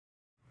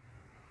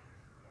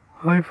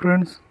Hi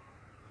friends,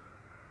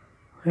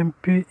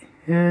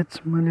 MPAH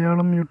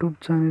Malayalam YouTube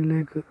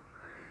ചാനലിലേക്ക്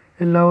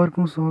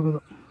എല്ലാവർക്കും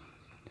സ്വാഗതം.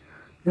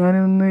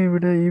 ഞാനിന്ന്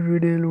ഇവിടെ ഈ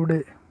വീഡിയോയിലൂടെ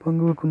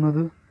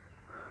പങ്കുവെക്കുന്നത്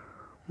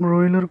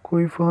ബ്രോയിലർ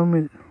കോഴി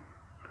ഫാമിൽ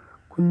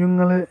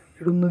കുഞ്ഞുങ്ങളെ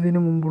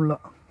ഇടുന്നതിന് മുമ്പുള്ള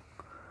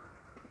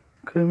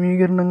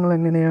ക്രമീകരണങ്ങൾ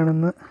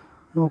എങ്ങനെയാണെന്ന്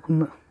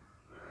നോക്കുന്നു.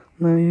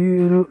 ഈ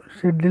ഒരു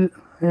ഷെഡിൽ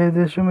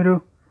ഏകദേശം ഒരു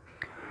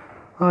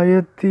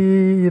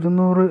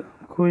 1200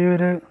 കോഴി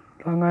വരെ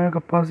താങ്ങാൻ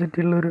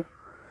കപ്പാസിറ്റി ഉള്ളൊരു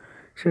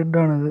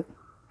ഷെഡാണിത്.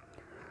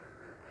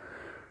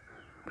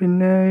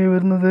 പിന്നെ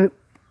വരുന്നത്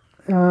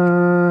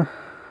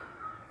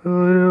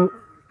ഒരു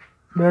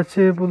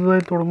ബാച്ച്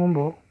പുതുതായി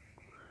തുടങ്ങുമ്പോൾ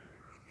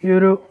ഈ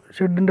ഒരു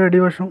ഷെഡിൻ്റെ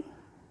അടിവശം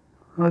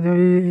ആദ്യം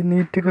ഈ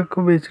നീറ്റുകക്ക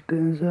ഉപയോഗിച്ചിട്ട്,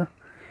 എന്ന് വെച്ചാൽ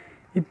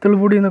ഇത്തൾ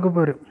പൊടി എന്നൊക്കെ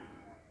പറയും,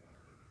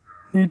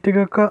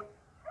 നീറ്റുകക്ക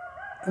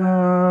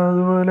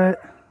അതുപോലെ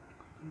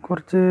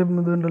കുറച്ച്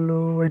ഇതുണ്ടല്ലോ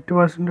വൈറ്റ്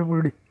വാഷിൻ്റെ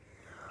പൊടി,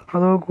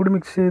 അതൊക്കെ കൂടി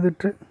മിക്സ്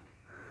ചെയ്തിട്ട്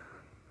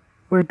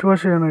വൈറ്റ്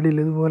വാഷ് ചെയ്യണം.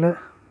 അടിയിൽ ഇതുപോലെ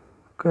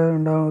ഒക്കെ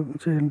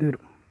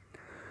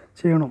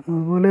ചെയ്യണം.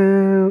 അതുപോലെ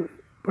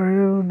പഴയ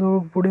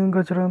പൊടിയും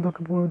കച്ചറ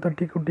ഇതൊക്കെ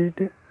തട്ടി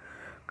കൊട്ടിയിട്ട്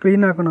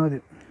ക്ലീൻ ആക്കണം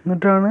ആദ്യം,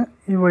 എന്നിട്ടാണ്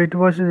ഈ വൈറ്റ്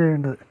വാഷ്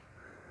ചെയ്യേണ്ടത്.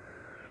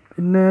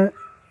 പിന്നെ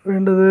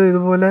വേണ്ടത്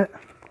ഇതുപോലെ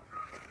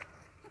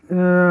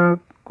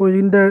കോഴി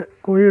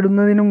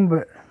ഇടുന്നതിന്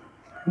മുമ്പ്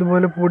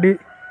ഇതുപോലെ പൊടി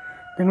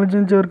ഞങ്ങൾ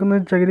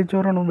ചേർക്കുന്നത്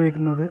ചകിരിച്ചോറാണ്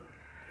ഉപയോഗിക്കുന്നത്.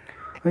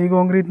 ഈ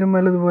കോൺക്രീറ്റിന്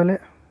മേലെ ഇതുപോലെ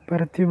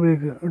പരത്തി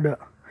ഇടുക.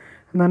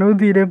 നനവ്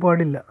തീരെ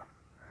പാടില്ല,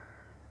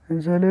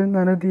 എന്നുവെച്ചാൽ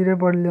നനവ് തീരെ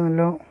പാടില്ല,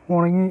 നല്ല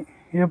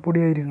ഉണങ്ങിയ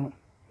പൊടിയായിരിക്കണം.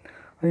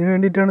 അതിന്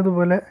വേണ്ടിയിട്ടാണ്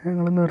ഇതുപോലെ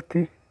ഞങ്ങൾ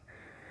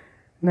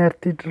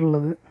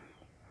നിരത്തിയിട്ടുള്ളത്.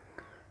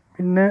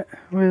 പിന്നെ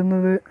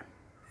വരുന്നത്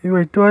ഈ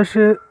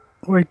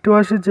വൈറ്റ്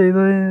വാഷ്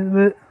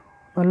ചെയ്തത്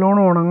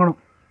നല്ലോണം ഉണങ്ങണം,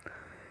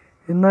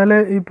 എന്നാലേ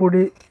ഈ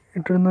പൊടി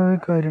ഇട്ടിടുന്നത്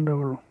കാര്യം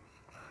ഉണ്ടാവുള്ളൂ.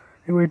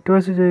 ഈ വൈറ്റ്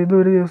വാഷ് ചെയ്ത്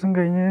ഒരു ദിവസം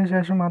കഴിഞ്ഞതിന്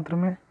ശേഷം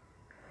മാത്രമേ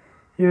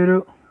ഈ ഒരു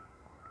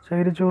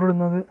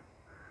ചകിരിച്ചോറിടുന്നത്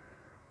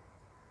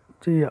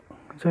ചെയ്യുക.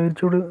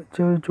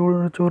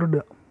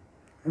 ചോറിടുക.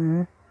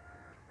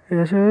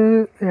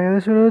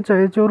 ഏകദേശം ഒരു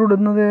ചകിരിച്ചോറ്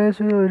ഇടുന്നത്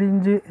ഏകദേശം 1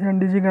 ഇഞ്ച്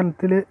 2 ഇഞ്ച്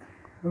കനത്തിൽ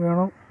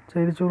വേണം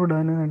ചകിരിച്ചോറ്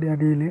ഇടാൻ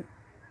അടിയിൽ.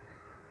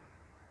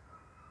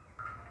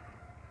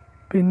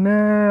 പിന്നെ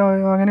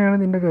അങ്ങനെയാണ്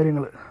ഇതിൻ്റെ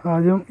കാര്യങ്ങൾ.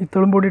 ആദ്യം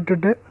ഇത്തളും പൊടി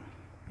ഇട്ടിട്ട്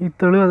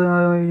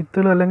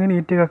ഇത്തൾ അല്ലെങ്കിൽ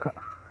നീറ്റുകക്ക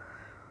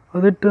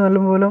അതിട്ട്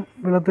നല്ലപോലെ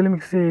വെള്ളത്തിൽ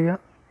മിക്സ് ചെയ്യുക.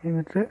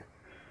 എന്നിട്ട്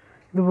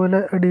ഇതുപോലെ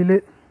അടിയിൽ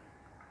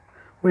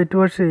വൈറ്റ്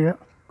വാഷ് ചെയ്യുക.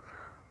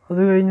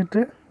 അത്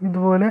കഴിഞ്ഞിട്ട്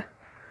ഇതുപോലെ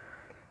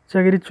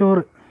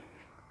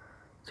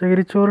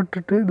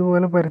ചകിരിച്ചോറിട്ടിട്ട്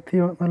ഇതുപോലെ പരത്തി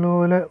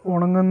നല്ലപോലെ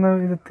ഉണങ്ങുന്ന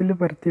വിധത്തിൽ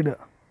പരത്തിയിടുക.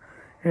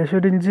 ഏകദേശം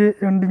 1 ഇഞ്ച്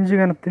 2 ഇഞ്ച്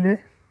കനത്തിൽ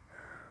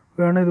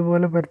വേണം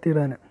ഇതുപോലെ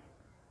പരത്തിയിടാൻ.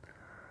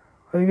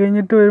 അത്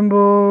കഴിഞ്ഞിട്ട്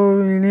വരുമ്പോൾ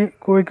ഇനി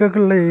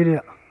കോഴിക്കൊക്കെയുള്ള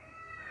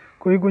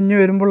കോഴി കുഞ്ഞ്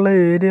വരുമ്പോഴുള്ള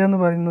ഏരിയ എന്ന്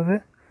പറയുന്നത്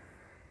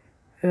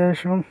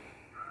ഏകദേശം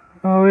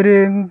ഒരു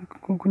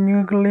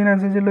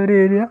കുഞ്ഞുങ്ങൾക്കുള്ളതിനനുസരിച്ചുള്ള ഒരു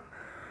ഏരിയ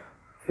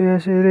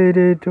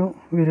ആയിട്ടും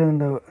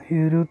വരുന്നുണ്ടാവുക. ഈ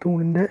ഒരു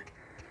തൂണിൻ്റെ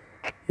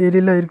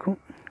ഏരിയയിലായിരിക്കും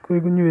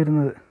കോഴിക്കുഞ്ഞ്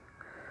വരുന്നത്.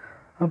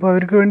 അപ്പോൾ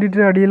അവർക്ക്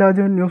വേണ്ടിയിട്ട് അടിയിൽ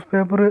ആദ്യം ന്യൂസ്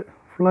പേപ്പർ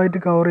ഫുള്ളായിട്ട്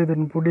കവർ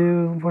ചെയ്തിട്ടുണ്ട്. പൊടി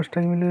ഫസ്റ്റ്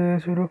ടൈമിൽ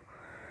ഏകദേശം ഒരു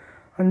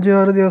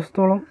 5-6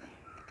 ദിവസത്തോളം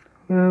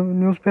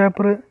ന്യൂസ്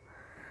പേപ്പർ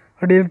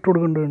അടിയിലിട്ട്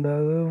കൊടുക്കേണ്ടതുണ്ട്.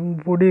 അത്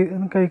പൊടി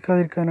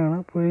കഴിക്കാതിരിക്കാനാണ്.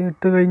 പൊടി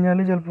ഇട്ട് കഴിഞ്ഞാൽ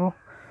ചിലപ്പോൾ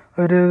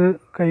അവരത്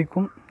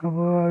കഴിക്കും,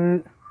 അപ്പോൾ അത്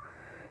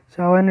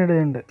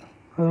ചാവാനിടയുണ്ട്.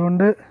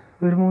 അതുകൊണ്ട്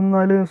ഒരു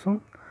 3-4 ദിവസം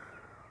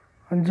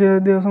 5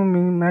 ദിവസം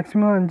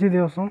മാക്സിമം 5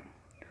 ദിവസം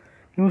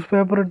ന്യൂസ്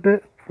പേപ്പർ ഇട്ട്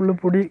ഫുള്ള്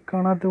പൊടി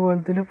കാണാത്ത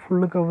പോലത്തിൽ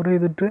ഫുള്ള് കവർ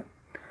ചെയ്തിട്ട്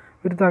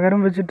ഒരു തകരം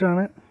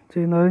വെച്ചിട്ടാണ്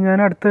ചെയ്യുന്നത്. അത് ഞാൻ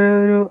അടുത്ത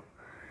ഒരു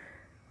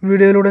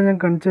വീഡിയോയിലൂടെ ഞാൻ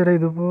കാണിച്ചു തരാം.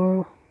 ഇതിപ്പോൾ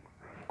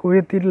കോഴി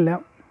എത്തിയിട്ടില്ല.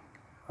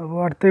 അപ്പോൾ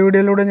അടുത്ത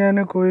വീഡിയോയിലൂടെ ഞാൻ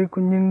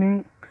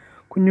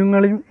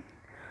കുഞ്ഞുങ്ങളെയും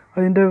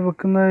അതിൻ്റെ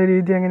വെക്കുന്ന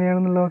രീതി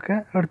എങ്ങനെയാണെന്നുള്ളതൊക്കെ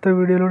അടുത്ത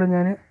വീഡിയോയിലൂടെ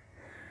ഞാൻ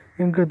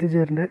നിങ്ങൾക്ക്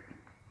എത്തിച്ചേരുന്നുണ്ട്.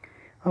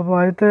 അപ്പോൾ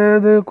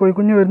ആദ്യത്തേത്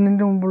കോഴിക്കുഞ്ഞ്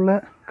വരുന്നതിൻ്റെ മുമ്പുള്ള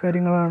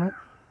കാര്യങ്ങളാണ്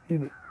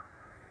ഇത്.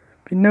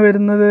 പിന്നെ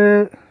വരുന്നത്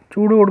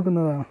ചൂട്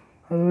കൊടുക്കുന്നതാണ്.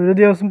 അത് 1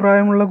 ദിവസം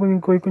പ്രായമുള്ള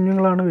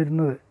കോഴിക്കുഞ്ഞുങ്ങളാണ്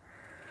വരുന്നത്.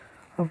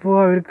 അപ്പോൾ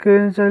അവർക്ക്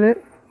വെച്ചാൽ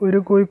ഒരു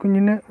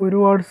കോഴിക്കുഞ്ഞിന് 1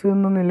 വാട്ട്സ്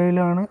എന്ന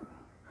നിലയിലാണ്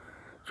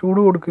ചൂട്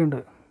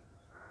കൊടുക്കേണ്ടത്.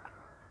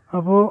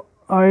 അപ്പോൾ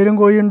 1000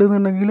 കോഴി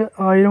ഉണ്ടെന്നുണ്ടെങ്കിൽ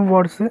 1000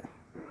 വാട്ട്സ്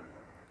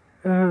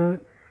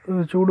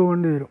ചൂട്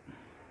വേണ്ടി വരും.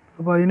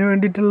 അപ്പോൾ അതിന്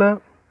വേണ്ടിയിട്ടുള്ള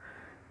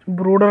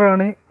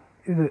ബ്രൂഡറാണ്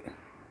ഇത്.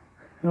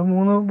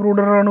 3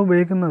 ബ്രൂഡറാണ്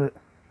ഉപയോഗിക്കുന്നത്.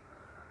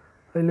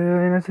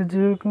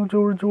 അതിനനുസരിച്ച്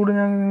ചൂട്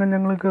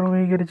ഞങ്ങൾ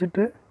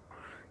ക്രമീകരിച്ചിട്ട്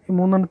ഈ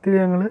 3 എണ്ണത്തിൽ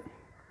ഞങ്ങൾ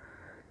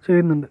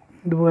ചെയ്യുന്നുണ്ട്.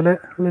 ഇതുപോലെ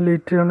ഉള്ള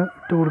ലൈറ്റാണ്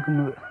ഇട്ട്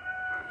കൊടുക്കുന്നത്.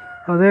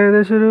 അത്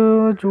ഏകദേശം ഒരു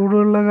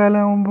ചൂടുള്ള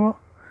കാലമാകുമ്പോൾ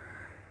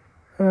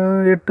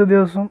 8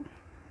 ദിവസം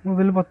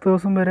മുതൽ 10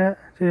 ദിവസം വരെ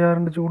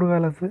ചെയ്യാറുണ്ട് ചൂട്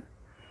കാലത്ത്.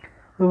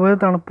 അതുപോലെ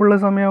തണുപ്പുള്ള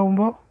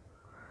സമയമാകുമ്പോൾ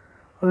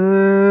അത്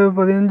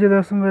 15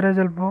 ദിവസം വരെ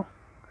ചിലപ്പോൾ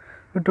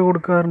ഇട്ട്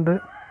കൊടുക്കാറുണ്ട്.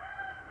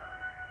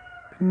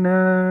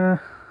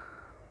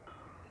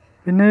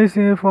 പിന്നെ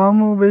ഈ ഫാം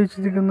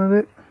ഉപയോഗിച്ചിരിക്കുന്നത്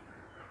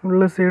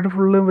സൈഡ്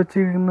ഫുള്ള്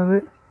വെച്ചിരിക്കുന്നത്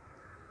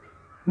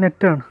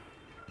നെറ്റാണ്.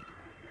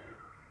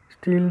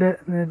 സ്റ്റീലിൻ്റെ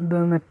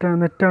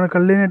നെറ്റാണ്.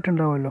 കള്ളി നെറ്റ്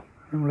ഉണ്ടാവുമല്ലോ,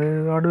 നമ്മൾ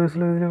ആട്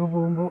വേസിൽ ഇതിലൊക്കെ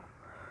പോകുമ്പോൾ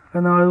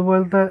എന്നാൽ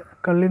അതുപോലത്തെ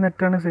കള്ളി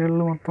നെറ്റാണ്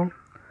സൈഡിൽ മൊത്തം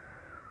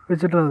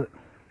വെച്ചിട്ടുള്ളത്.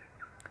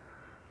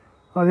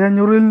 അത്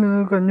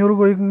 500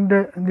 കോഴിൻ്റെ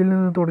ഇതിൽ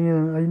നിന്ന്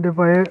തുടങ്ങിയതാണ്. അതിൻ്റെ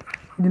പഴയ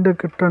ഇതിൻ്റെ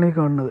കെട്ടാണ് ഈ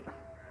കാണുന്നത്.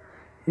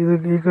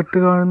 ഈ കെട്ട്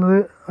കാണുന്നത്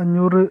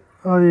 500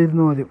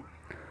 ആയിരുന്നു ആദ്യം.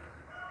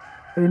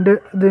 അതിൻ്റെ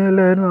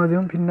ഇതിലായിരുന്നു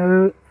ആദ്യം. പിന്നെ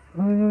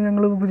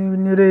ഞങ്ങൾ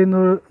പിന്നീട്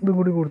 700 ഇതും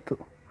കൂടി കൊടുത്തു.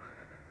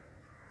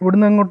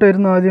 ഇവിടുന്ന്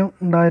അങ്ങോട്ടായിരുന്നു ആദ്യം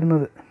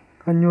ഉണ്ടായിരുന്നത്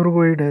 500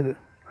 കോഴിയുടേത്.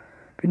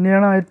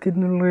 പിന്നെയാണ്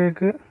 1200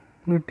 രൂപയ്ക്ക്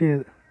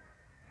നീട്ടിയത്.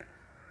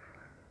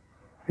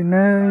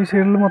 പിന്നെ ഈ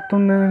സൈഡിൽ മൊത്തം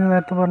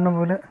നേരത്തെ പറഞ്ഞ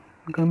പോലെ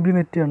കമ്പി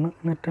നെറ്റാണ്.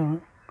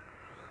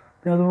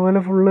 അതുപോലെ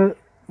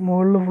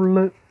മുകളിൽ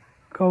ഫുള്ള്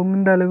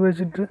കവുങ്ങിൻ്റെ അലക്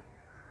വെച്ചിട്ട്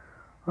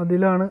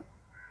അതിലാണ്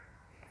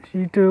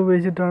ഷീറ്റ്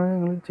ഉപയോഗിച്ചിട്ടാണ്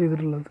ഞങ്ങൾ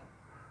ചെയ്തിട്ടുള്ളത്.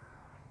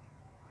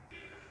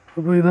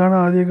 അപ്പോൾ ഇതാണ്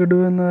ആദ്യ ഗഡു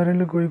എന്ന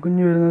പറയുന്നത്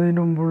കോഴിക്കുഞ്ഞ്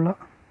വരുന്നതിന് മുമ്പുള്ള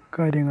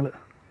കാര്യങ്ങൾ.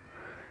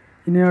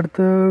 ഇനി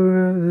അടുത്ത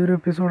ഇതൊരു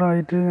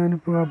എപ്പിസോഡായിട്ട്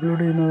ഞാനിപ്പോൾ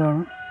അപ്ലോഡ്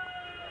ചെയ്യുന്നതാണ്.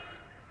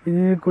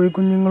 ഇനി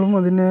കോഴിക്കുഞ്ഞുങ്ങളും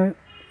അതിനെ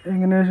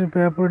എങ്ങനെ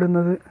പേപ്പർ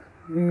ഇടുന്നത്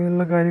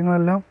ഇങ്ങനെയുള്ള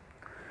കാര്യങ്ങളെല്ലാം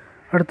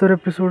അടുത്തൊരു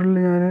എപ്പിസോഡിൽ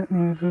ഞാൻ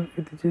നിങ്ങൾക്ക്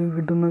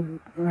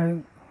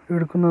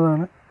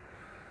എടുക്കുന്നതാണ്.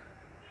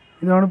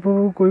 ഇതാണിപ്പോൾ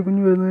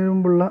കോഴിക്കുഞ്ഞ് വരുന്നതിന്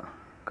മുമ്പുള്ള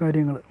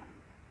കാര്യങ്ങൾ.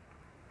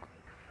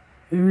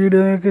 ഈ വീഡിയോ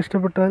നിങ്ങൾക്ക്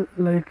ഇഷ്ടപ്പെട്ടാൽ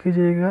ലൈക്ക്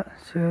ചെയ്യുക,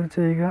 ഷെയർ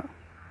ചെയ്യുക.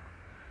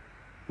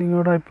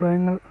 നിങ്ങളുടെ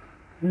അഭിപ്രായങ്ങൾ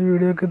ഈ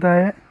വീഡിയോയ്ക്ക്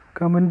താഴെ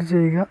കമൻറ്റ്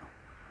ചെയ്യുക.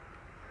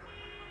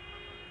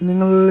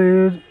 നിങ്ങൾ ഈ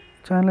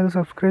ചാനൽ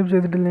സബ്സ്ക്രൈബ്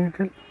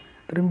ചെയ്തിട്ടില്ലെങ്കിൽ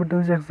എത്രയും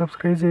പെട്ടെന്ന്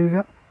സബ്സ്ക്രൈബ് ചെയ്യുക.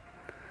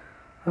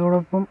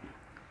 അതോടൊപ്പം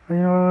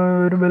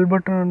ഒരു ബെൽ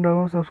ബട്ടൺ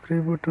ഉണ്ടാകും,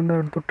 സബ്സ്ക്രൈബ് ബട്ടൻ്റെ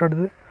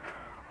തൊട്ടടുത്ത്.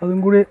 അതും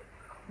കൂടി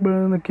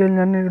നിൽക്കിയാൽ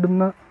ഞാൻ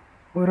ഇടുന്ന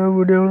ഓരോ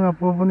വീഡിയോകളും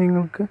അപ്പോൾ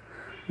നിങ്ങൾക്ക്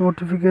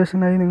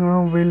നോട്ടിഫിക്കേഷനായി നിങ്ങളുടെ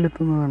മൊബൈലിൽ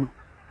എത്തുന്നതാണ്.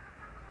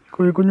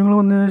 കോഴിക്കുഞ്ഞുങ്ങൾ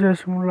വന്നതിന്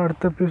ശേഷമുള്ള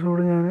അടുത്ത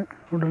എപ്പിസോഡ് ഞാൻ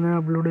ഉടനെ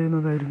അപ്ലോഡ്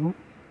ചെയ്യുന്നതായിരിക്കും.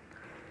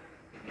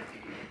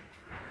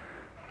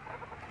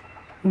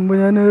 മുമ്പ്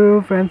ഞാനൊരു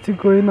ഫാൻസി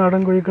കോഴി,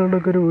 നാടൻ കോഴികളുടെ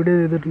ഒക്കെ ഒരു വീഡിയോ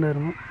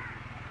ചെയ്തിട്ടുണ്ടായിരുന്നു.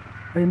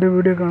 അതിൻ്റെ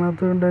വീഡിയോ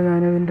കാണാത്തതുകൊണ്ട്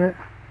ഞാനതിൻ്റെ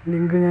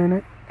ലിങ്ക്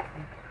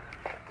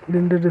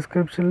ഇതിൻ്റെ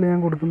ഡിസ്ക്രിപ്ഷനിൽ ഞാൻ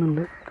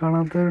കൊടുക്കുന്നുണ്ട്.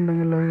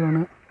 കാണാത്തവരുണ്ടെങ്കിൽ അത്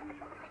കാണുക.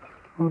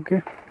 ഓക്കെ,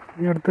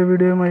 ഇനി അടുത്ത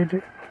വീഡിയോയുമായിട്ട്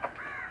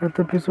അടുത്ത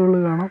എപ്പിസോഡിൽ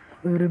കാണാം.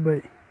 അതുവരെ ബൈ.